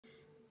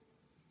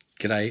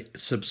G'day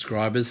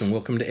subscribers and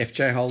welcome to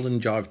FJ Holden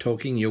Jive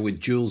Talking. You're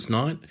with Jules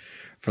Knight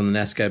from the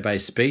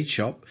NASCO-based Speed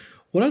Shop.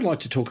 What I'd like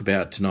to talk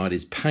about tonight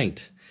is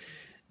paint.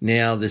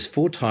 Now there's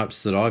 4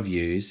 types that I've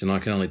used and I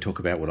can only talk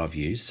about what I've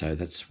used, so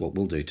that's what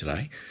we'll do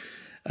today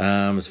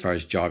as far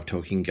as Jive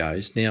Talking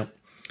goes. Now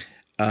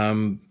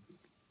when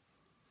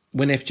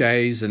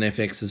FJs and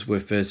FXs were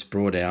first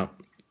brought out,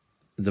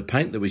 the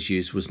paint that was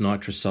used was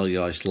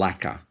nitrocellulose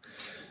lacquer.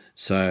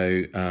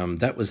 So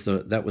that was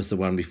the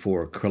one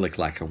before acrylic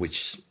lacquer,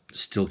 which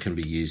still can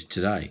be used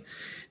today.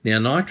 Now,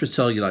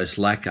 nitrocellulose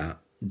lacquer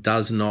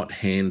does not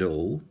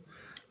handle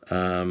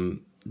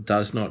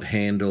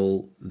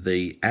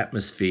the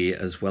atmosphere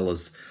as well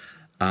as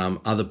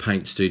other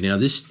paints do. Now,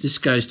 this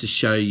goes to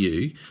show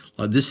you,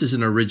 like, this is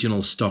an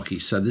original stocky.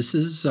 So this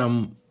is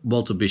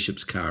Walter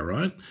Bishop's car,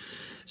 right?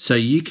 So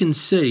you can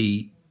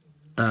see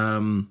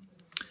the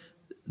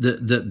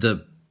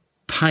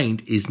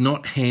paint is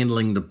not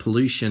handling the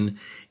pollution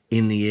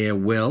in the air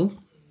well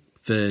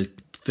for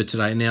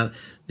today. Now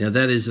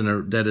that is an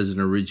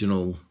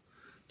original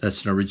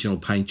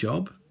paint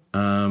job.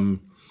 Now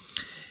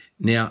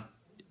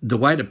the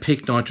way to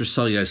pick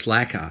nitrocellulose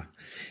lacquer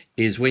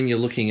is when you're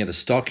looking at a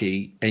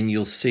stocky and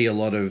you'll see a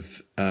lot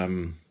of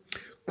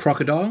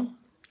crocodile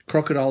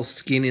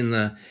skin in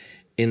the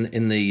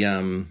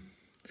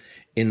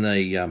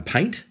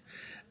paint,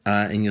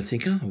 and you'll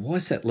think, oh, why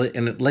is that?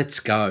 And it lets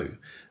go.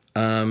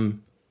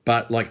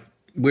 But like,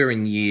 we're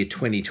in year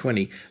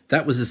 2020.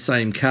 That was the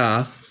same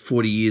car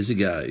 40 years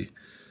ago.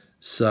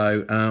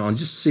 So I'll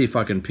just see if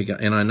I can pick up.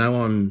 And I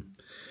know I'm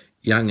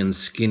young and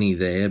skinny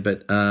there,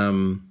 but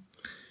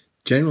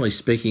generally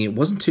speaking, it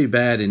wasn't too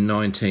bad in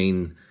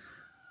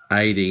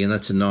 1980, and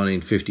that's a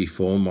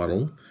 1954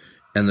 model.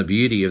 And the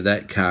beauty of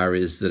that car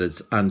is that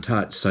it's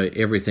untouched, so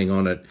everything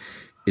on it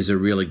is a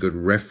really good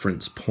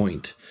reference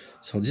point.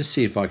 So I'll just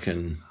see if I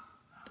can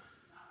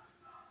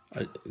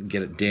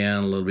get it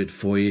down a little bit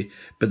for you.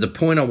 But the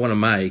point I want to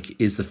make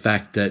is the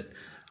fact that,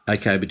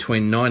 okay,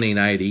 between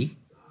 1980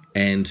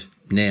 and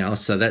now,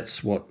 so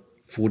that's what,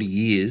 40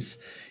 years,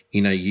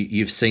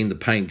 you've seen the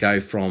paint go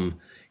from,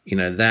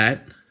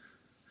 that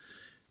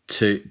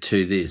to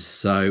this.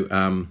 So,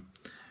 from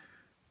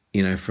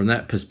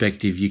that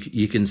perspective,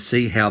 you can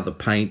see how the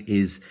paint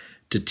is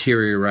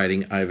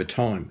deteriorating over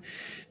time.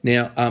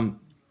 Now,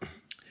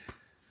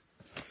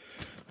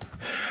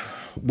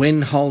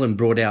 when Holden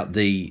brought out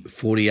the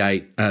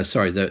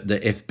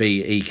the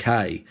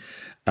FBEK,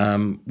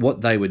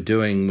 what they were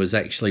doing was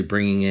actually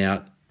bringing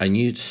out a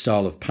new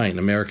style of paint,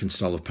 American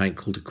style of paint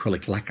called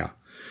acrylic lacquer,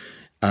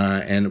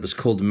 and it was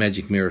called the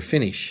Magic Mirror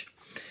Finish.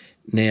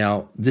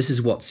 Now, this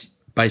is what's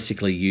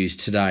basically used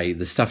today.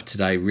 The stuff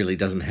today really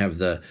doesn't have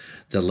the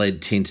lead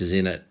tinters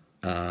in it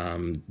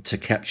to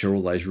capture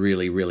all those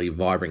really, really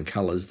vibrant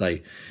colours.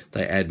 They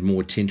add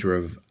more tinter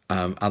of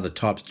other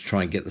types to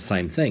try and get the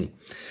same thing.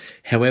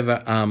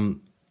 However,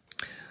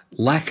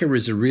 lacquer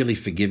is a really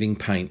forgiving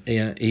paint.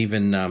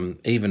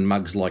 Even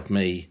mugs like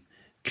me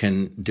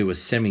can do a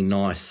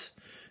semi-nice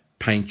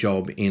paint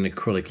job in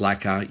acrylic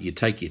lacquer. You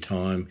take your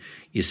time,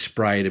 you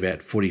spray it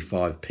about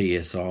 45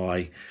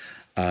 psi.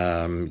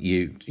 As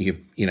you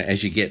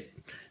get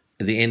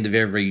at the end of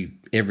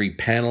every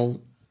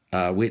panel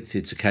width,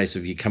 it's a case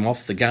of you come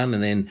off the gun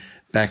and then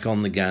back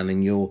on the gun,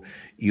 and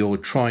you're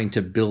trying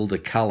to build a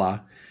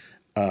colour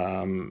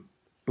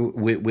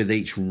with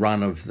each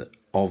run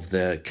of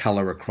the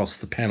colour across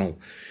the panel,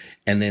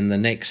 and then the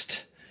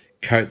next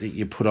coat that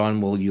you put on,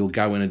 you'll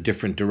go in a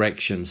different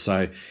direction.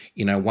 So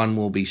one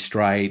will be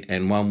straight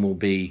and one will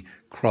be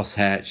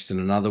cross-hatched and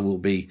another will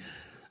be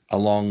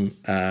along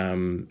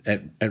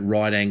at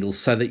right angles,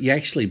 so that you're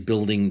actually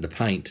building the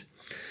paint.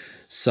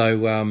 So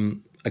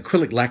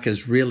acrylic lacquer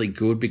is really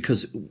good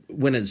because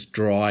when it's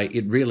dry,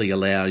 it really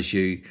allows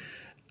you.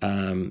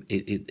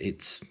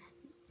 It's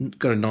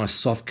got a nice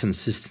soft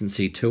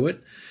consistency to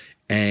it,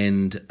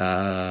 and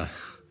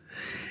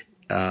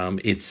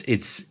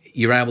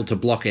you're able to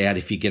block out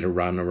if you get a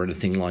run or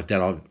anything like that.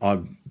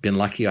 I've been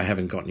lucky; I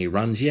haven't got any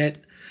runs yet.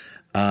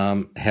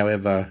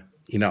 However,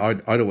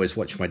 I'd always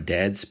watch my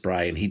dad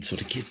spray, and he'd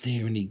sort of get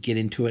there and he'd get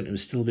into it, and it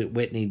was still a bit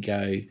wet, and he'd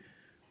go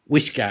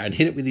whisk go and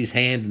hit it with his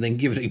hand, and then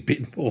give it a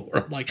bit more.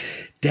 I'm like,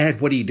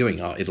 Dad, what are you doing?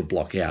 Oh, it'll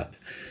block out.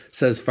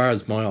 So as far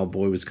as my old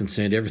boy was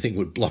concerned, everything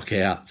would block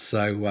out.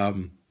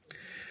 So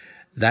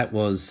that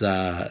was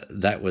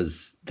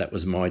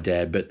my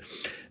dad.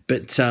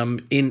 But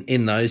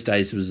in those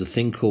days, there was a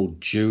thing called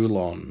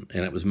Dulon,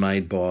 and it was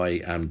made by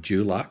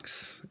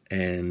Dulux,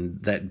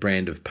 and that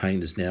brand of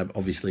paint has now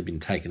obviously been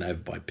taken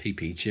over by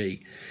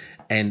PPG,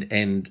 and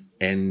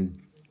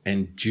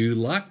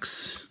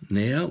Dulux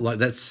now, like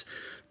that's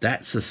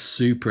a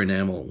super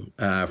enamel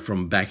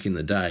from back in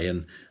the day,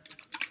 and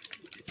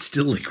it's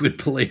still liquid,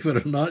 believe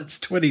it or not. It's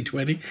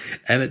 2020,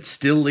 and it's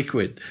still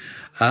liquid.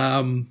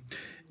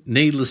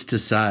 Needless to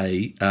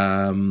say,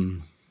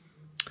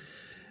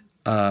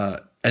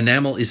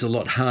 enamel is a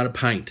lot harder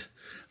paint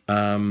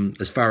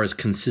as far as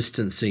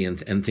consistency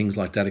and things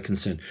like that are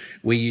concerned.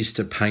 We used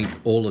to paint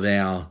all of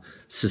our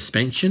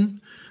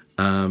suspension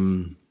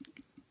with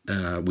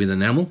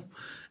enamel,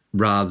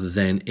 rather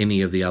than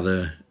any of the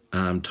other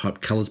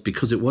type colours,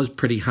 because it was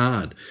pretty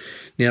hard.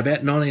 Now,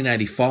 about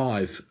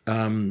 1985,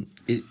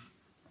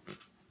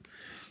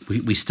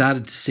 we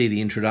started to see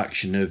the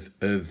introduction of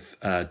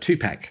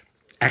 2-pack,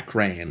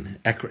 Acran.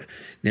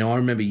 Now, I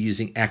remember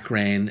using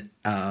Acran.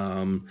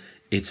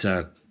 It's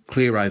a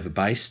clear over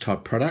base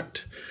type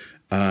product,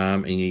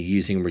 and you're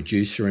using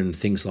reducer and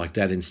things like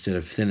that instead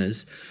of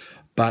thinners.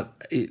 But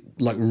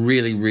like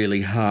really,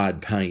 really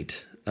hard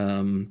paint.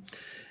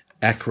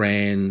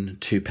 Acran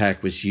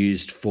 2-pack was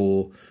used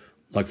for,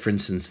 like, for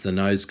instance, the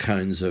nose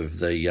cones of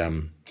the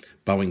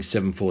Boeing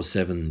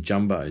 747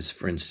 jumbos,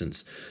 for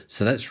instance.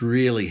 So that's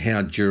really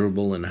how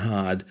durable and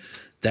hard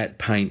that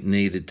paint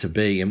needed to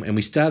be. And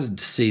we started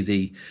to see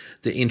the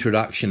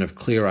introduction of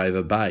clear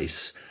over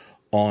base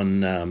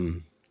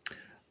on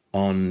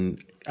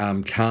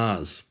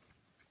cars.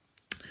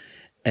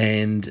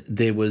 And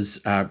there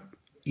was,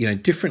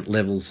 different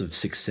levels of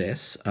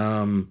success.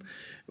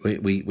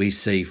 We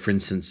see, for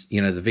instance, the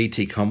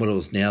VT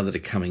Commodores now that are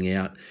coming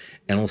out,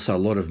 and also a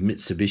lot of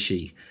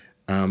Mitsubishi,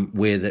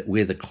 where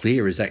the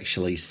clear is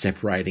actually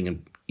separating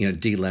and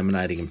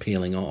delaminating and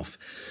peeling off.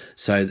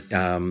 So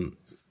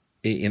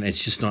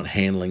it's just not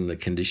handling the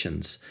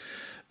conditions.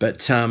 But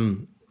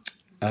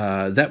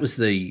that was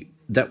the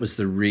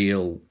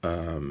real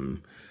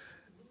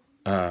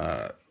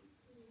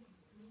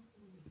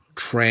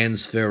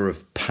transfer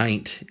of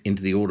paint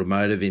into the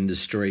automotive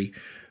industry,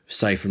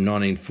 say from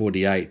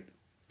 1948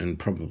 and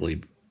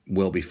probably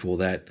well before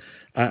that,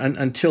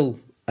 until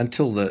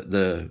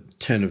the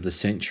turn of the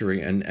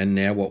century, and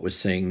now what we're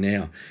seeing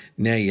now.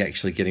 Now you're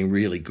actually getting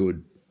really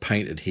good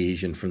paint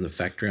adhesion from the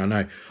factory. I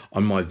know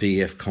on my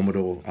VF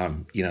Commodore,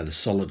 the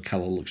solid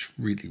colour looks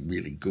really,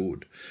 really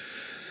good.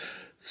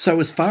 So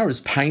as far as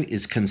paint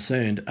is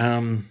concerned,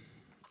 I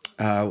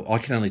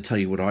can only tell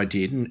you what I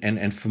did,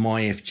 and for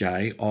my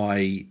FJ,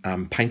 I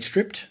paint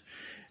stripped.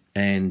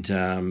 And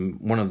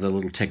one of the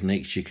little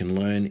techniques you can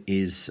learn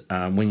is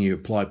when you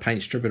apply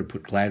paint stripper, to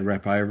put Glad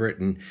wrap over it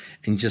and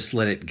just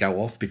let it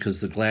go off, because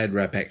the Glad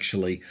wrap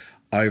actually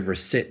over a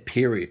set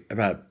piece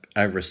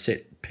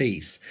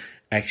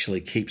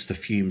actually keeps the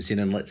fumes in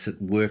and lets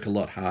it work a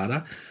lot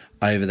harder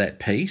over that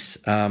piece.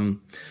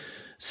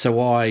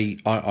 So I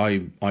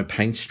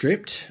paint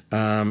stripped.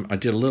 I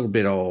did a little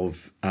bit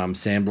of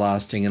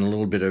sandblasting and a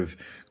little bit of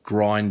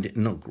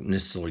not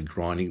necessarily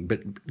grinding,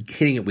 but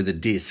hitting it with a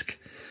disc.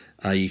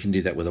 You can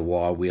do that with a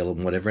wire wheel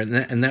and whatever,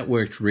 and that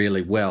worked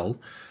really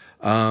well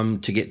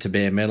to get to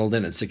bare metal.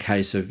 Then it's a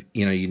case of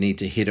you need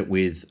to hit it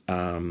with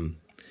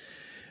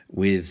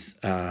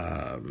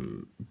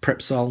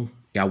Prepsol,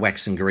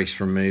 wax and grease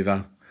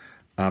remover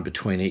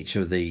between each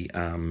of the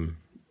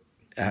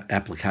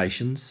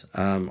applications.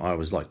 I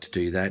always like to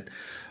do that,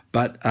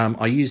 but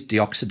I use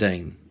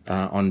dioxidine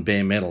on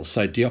bare metal.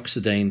 So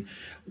dioxidine,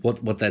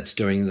 what that's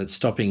doing, that's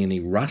stopping any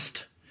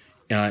rust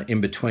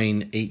in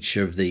between each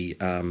of the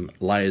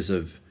layers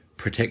of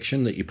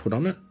protection that you put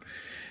on it.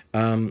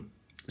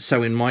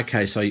 So in my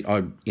case,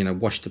 I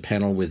washed the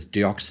panel with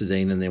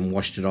dioxidine and then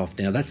washed it off.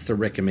 Now that's the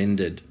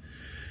recommended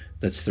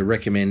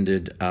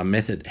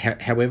method.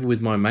 However,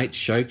 with my mate's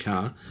show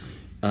car,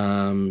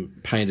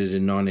 painted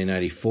in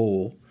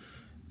 1984,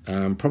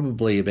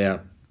 probably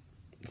about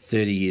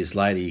 30 years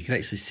later, you can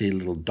actually see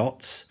little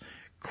dots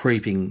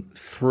creeping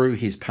through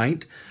his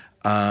paint.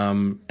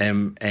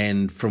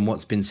 And from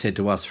what's been said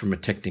to us from a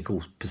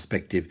technical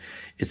perspective,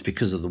 it's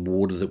because of the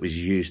water that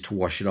was used to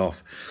wash it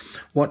off.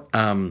 What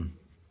one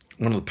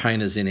of the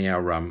painters in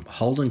our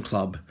Holden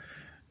club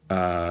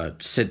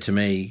said to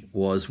me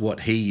was what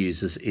he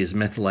uses is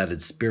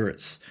methylated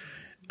spirits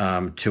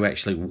to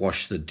actually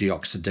wash the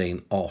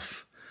dioxidine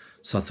off.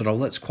 So I thought,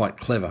 that's quite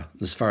clever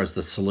as far as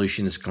the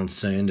solution is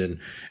concerned,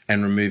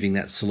 and removing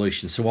that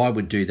solution. So I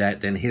would do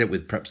that, then hit it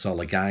with Prepsol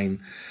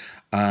again.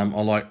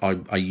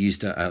 I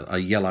used a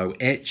yellow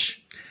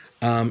etch,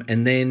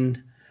 and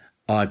then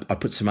I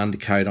put some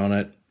undercoat on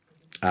it.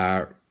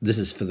 This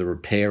is for the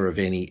repair of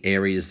any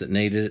areas that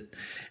needed it,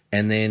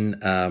 and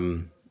then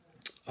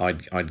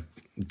I'd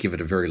give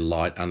it a very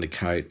light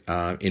undercoat.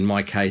 In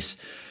my case,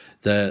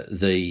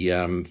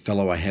 the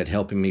fellow I had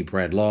helping me,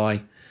 Brad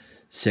Lai,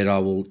 said,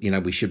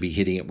 we should be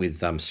hitting it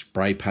with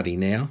spray putty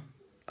now,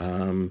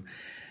 and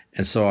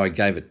so I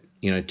gave it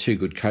 2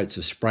 good coats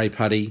of spray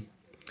putty.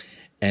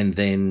 And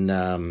then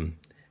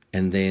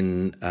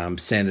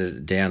sanded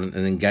it down, and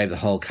then gave the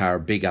whole car a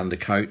big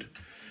undercoat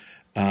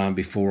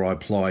before I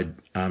applied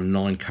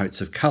 9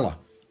 coats of colour.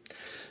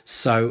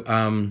 So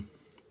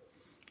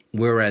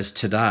whereas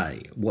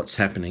today, what's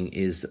happening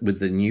is that with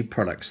the new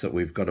products that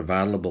we've got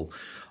available,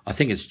 I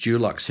think it's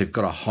Dulux who've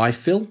got a high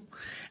fill,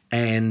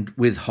 and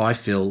with high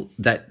fill,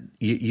 that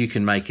you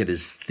can make it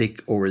as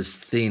thick or as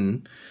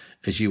thin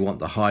as you want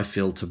the high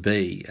fill to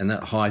be, and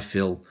that high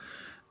fill,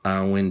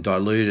 when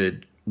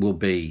diluted, will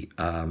be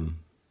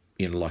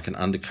like an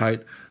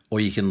undercoat, or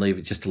you can leave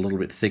it just a little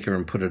bit thicker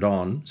and put it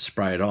on,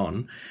 spray it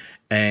on,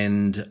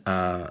 and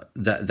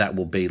that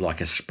will be like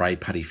a spray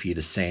putty for you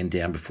to sand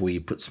down before you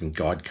put some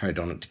guide coat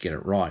on it to get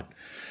it right.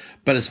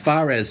 But as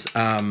far as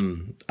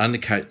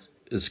undercoat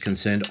is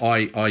concerned,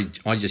 I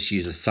just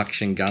use a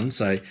suction gun.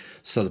 So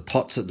the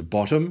pot's at the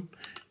bottom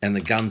and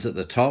the gun's at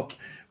the top.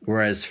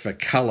 Whereas for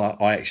colour,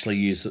 I actually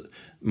use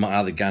my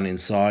other gun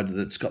inside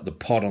that's got the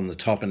pot on the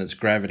top and it's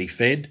gravity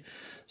fed.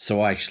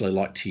 So I actually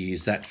like to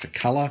use that for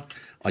colour.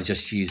 I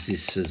just use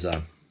this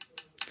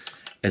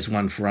as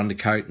one for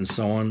undercoat and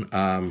so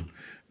on,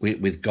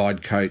 with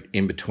guide coat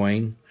in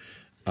between.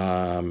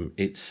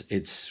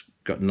 It's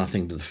got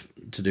nothing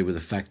to do with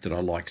the fact that I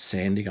like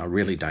sanding. I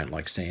really don't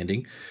like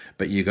sanding,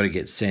 but you've got to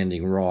get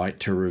sanding right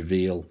to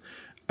reveal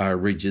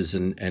ridges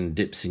and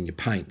dips in your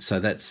paint. So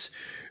that's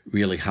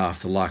really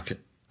half the luck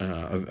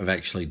of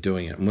actually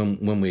doing it. And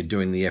when we're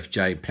doing the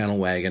FJ panel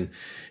wagon,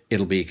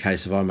 it'll be a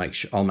case of I'll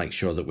make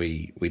sure that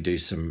we do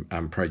some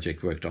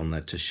project work on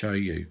that to show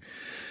you.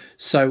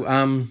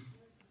 So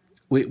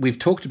we've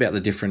talked about the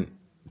different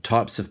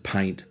types of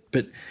paint,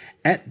 but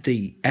at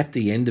the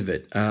end of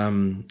it,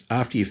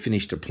 after you've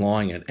finished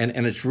applying it,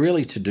 and it's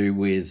really to do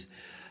with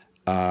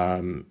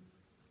the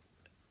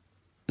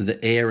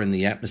air and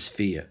the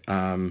atmosphere,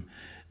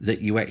 that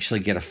you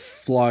actually get a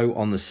flow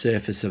on the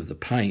surface of the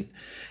paint,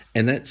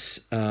 and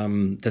that's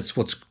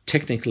what's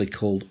technically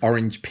called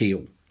orange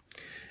peel,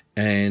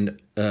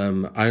 and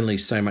only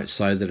so much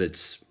so that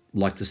it's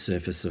like the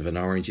surface of an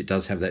orange. It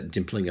does have that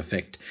dimpling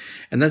effect,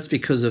 and that's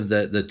because of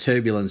the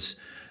turbulence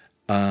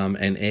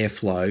and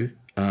airflow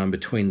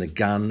between the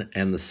gun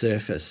and the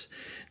surface.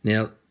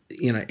 Now,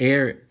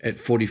 air at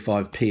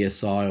 45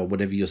 psi or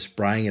whatever you're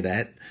spraying it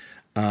at,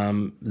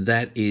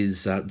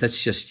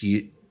 that's just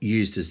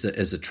used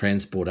as a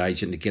transport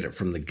agent to get it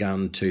from the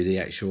gun to the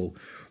actual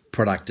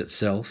product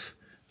itself,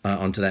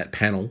 onto that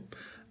panel,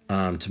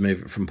 to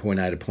move it from point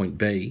A to point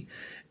B.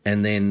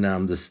 And then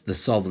the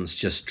solvent's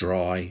just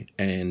dry,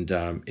 and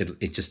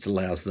it just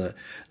allows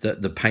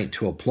the paint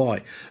to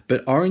apply.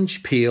 But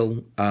orange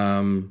peel,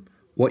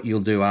 what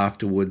you'll do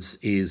afterwards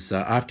is,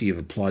 after you've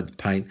applied the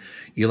paint,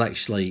 you'll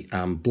actually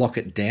block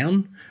it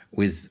down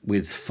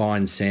with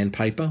fine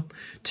sandpaper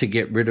to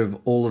get rid of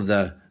all of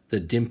the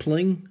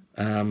dimpling.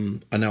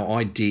 I know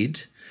I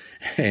did,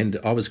 and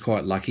I was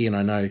quite lucky, and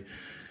I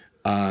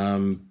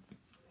know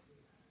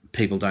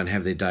people don't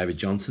have their David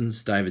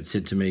Johnsons. David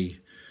said to me,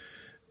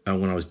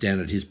 when I was down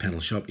at his panel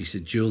shop, he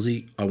said,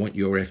 "Julesy, I want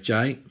your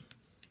FJ.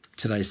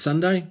 Today's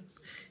Sunday."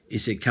 He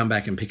said, "Come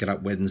back and pick it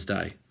up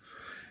Wednesday."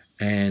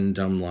 And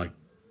I'm like,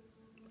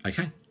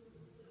 okay.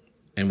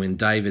 And when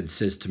David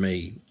says to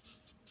me,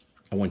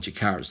 "I want your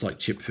car," it's like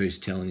Chip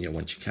Foose telling you, "I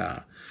want your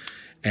car."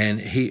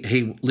 And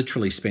he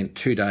literally spent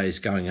 2 days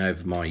going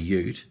over my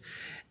ute,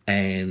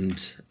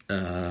 and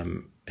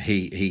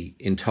he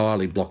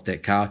entirely blocked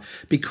that car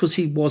because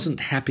he wasn't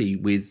happy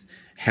with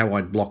how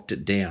I'd blocked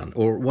it down,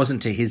 or it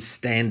wasn't to his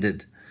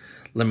standard.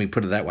 Let me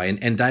put it that way.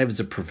 And David's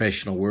a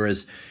professional,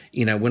 whereas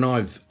when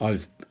I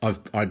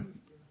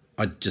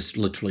just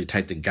literally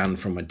take the gun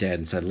from my dad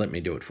and say, "Let me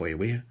do it for you,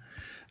 will you?"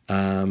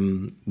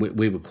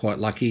 We were quite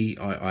lucky.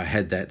 I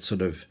had that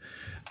sort of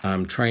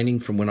training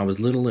from when I was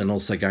little, and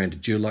also going to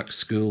Dulux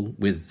school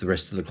with the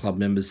rest of the club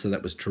members, so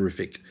that was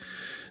terrific.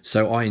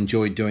 So I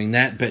enjoyed doing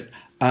that. But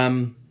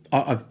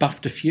I've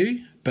buffed a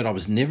few, but I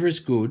was never as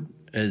good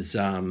as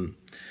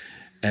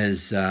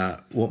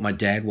what my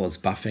dad was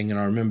buffing. And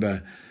I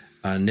remember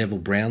Neville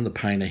Brown, the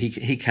painter,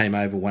 he came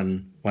over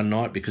one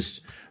night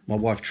because my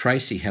wife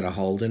Tracy had a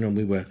Holden, and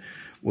we were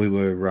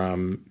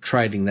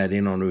trading that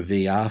in on a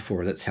VR for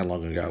her. That's how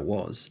long ago it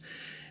was.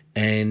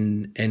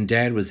 And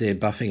Dad was there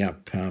buffing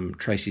up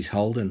Tracy's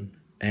Holden,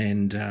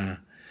 and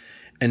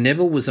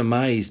Neville was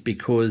amazed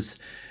because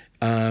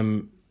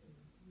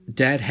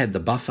Dad had the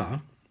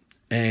buffer,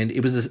 and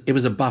it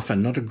was a buffer,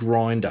 not a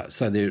grinder.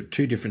 So there are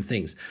two different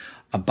things.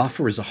 A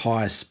buffer is a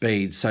higher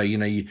speed, so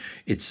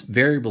it's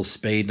variable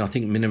speed, and I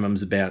think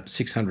minimum's about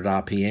 600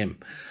 RPM.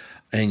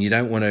 And you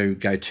don't want to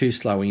go too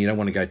slow, and you don't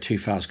want to go too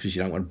fast because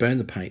you don't want to burn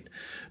the paint.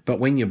 But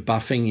when you're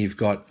buffing, you've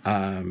got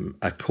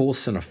a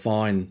coarse and a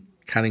fine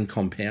cutting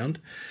compound.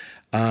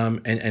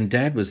 And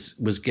Dad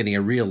was getting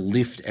a real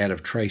lift out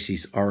of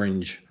Tracy's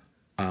orange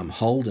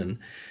Holden.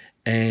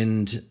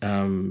 And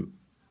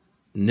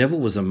Neville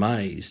was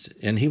amazed,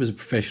 and he was a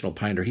professional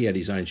painter. He had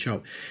his own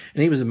shop,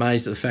 and he was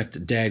amazed at the fact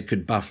that Dad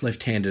could buff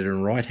left-handed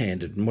and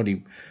right-handed. And what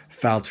he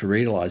failed to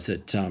realise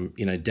that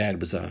Dad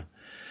was a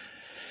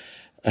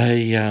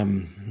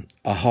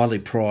highly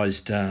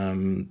prized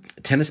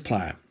tennis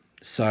player.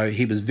 So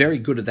he was very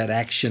good at that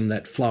action,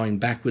 that flowing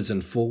backwards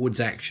and forwards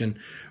action,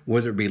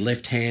 whether it be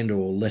left hand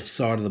or left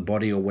side of the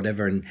body or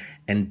whatever.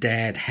 And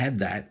Dad had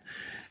that,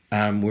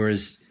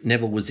 whereas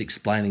Neville was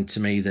explaining to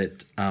me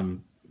that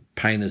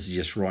painters are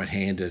just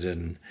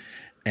right-handed,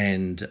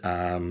 and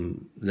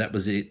that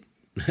was it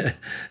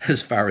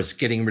as far as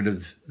getting rid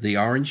of the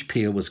orange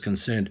peel was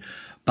concerned.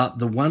 But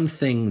the one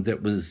thing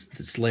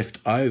that's left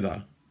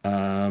over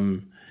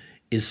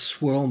is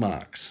swirl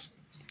marks,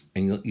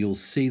 and you'll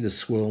see the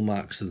swirl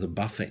marks of the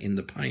buffer in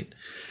the paint.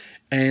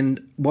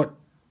 And what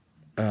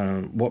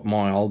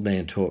my old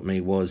man taught me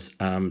was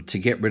to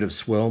get rid of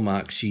swirl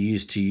marks, you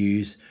used to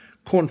use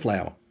corn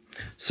flour.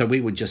 So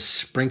we would just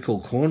sprinkle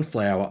corn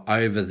flour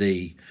over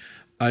the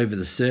over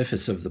the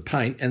surface of the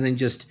paint, and then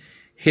just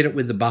hit it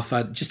with the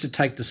buffer just to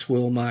take the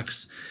swirl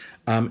marks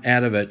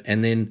out of it.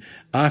 And then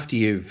after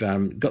you've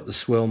got the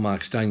swirl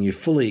marks done, you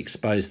fully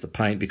expose the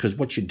paint, because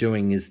what you're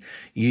doing is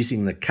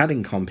using the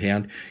cutting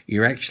compound,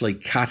 you're actually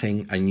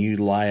cutting a new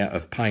layer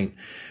of paint,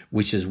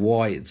 which is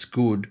why it's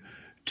good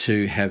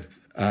to have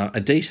a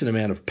decent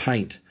amount of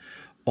paint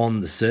on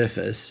the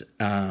surface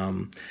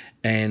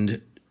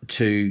and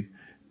to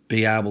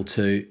be able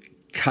to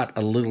cut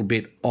a little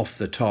bit off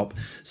the top.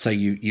 So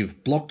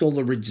you've blocked all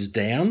the ridges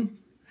down,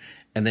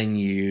 and then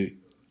you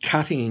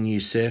cutting a new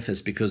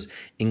surface, because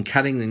in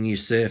cutting the new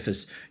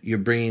surface, you're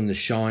bringing the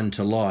shine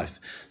to life.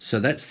 So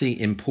that's the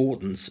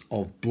importance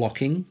of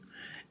blocking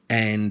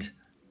and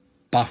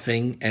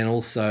buffing, and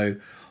also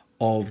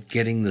of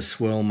getting the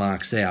swirl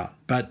marks out.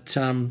 But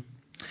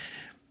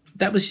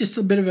that was just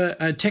a bit of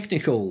a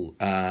technical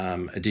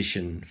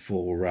addition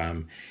for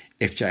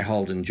FJ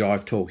Holden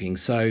Jive Talking.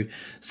 So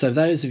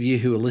those of you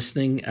who are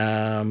listening,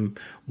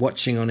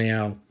 watching on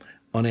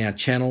our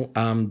channel,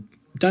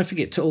 don't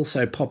forget to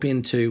also pop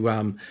into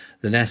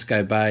the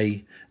NASCO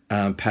Bay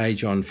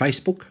page on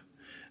Facebook.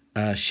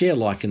 Share,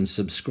 like, and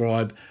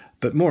subscribe.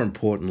 But more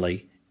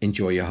importantly,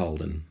 enjoy your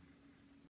Holden.